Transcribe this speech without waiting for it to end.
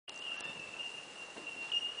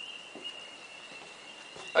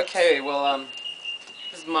Okay, well,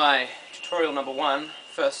 this is my tutorial number one,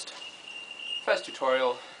 first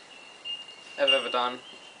tutorial I've ever done.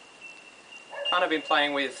 Kind of been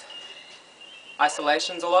playing with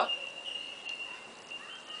isolations a lot.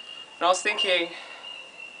 And I was thinking,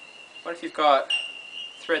 what if you've got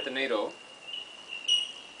thread the needle?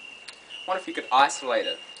 What if you could isolate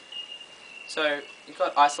it? So you've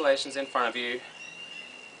got isolations in front of you,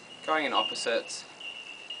 going in opposites,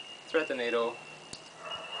 thread the needle.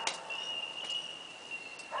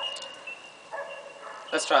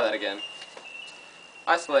 Let's try that again.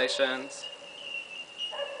 Isolations.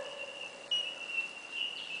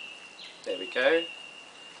 There we go.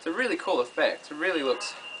 It's a really cool effect. It really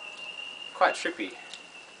looks quite trippy,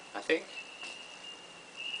 I think.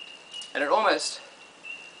 And it almost,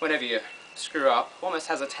 whenever you screw up, almost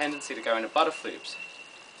has a tendency to go into butterflips.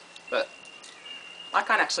 But I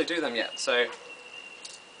can't actually do them yet, so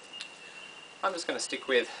I'm just going to stick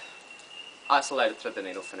with isolated thread the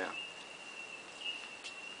needle for now.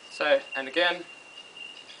 So, and again,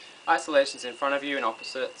 isolations in front of you in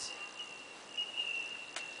opposites.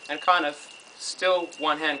 And kind of still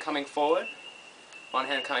one hand coming forward, one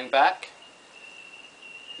hand coming back.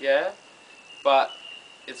 Yeah, but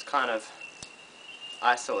it's kind of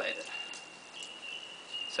isolated.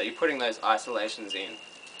 So you're putting those isolations in.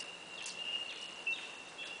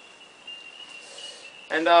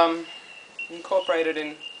 And incorporate it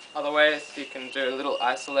in other ways. You can do a little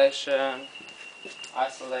isolation,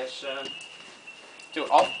 do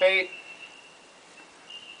offbeat.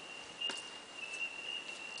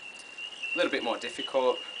 A little bit more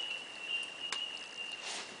difficult.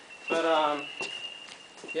 But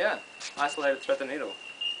yeah, isolated thread the needle.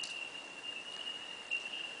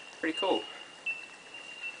 Pretty cool.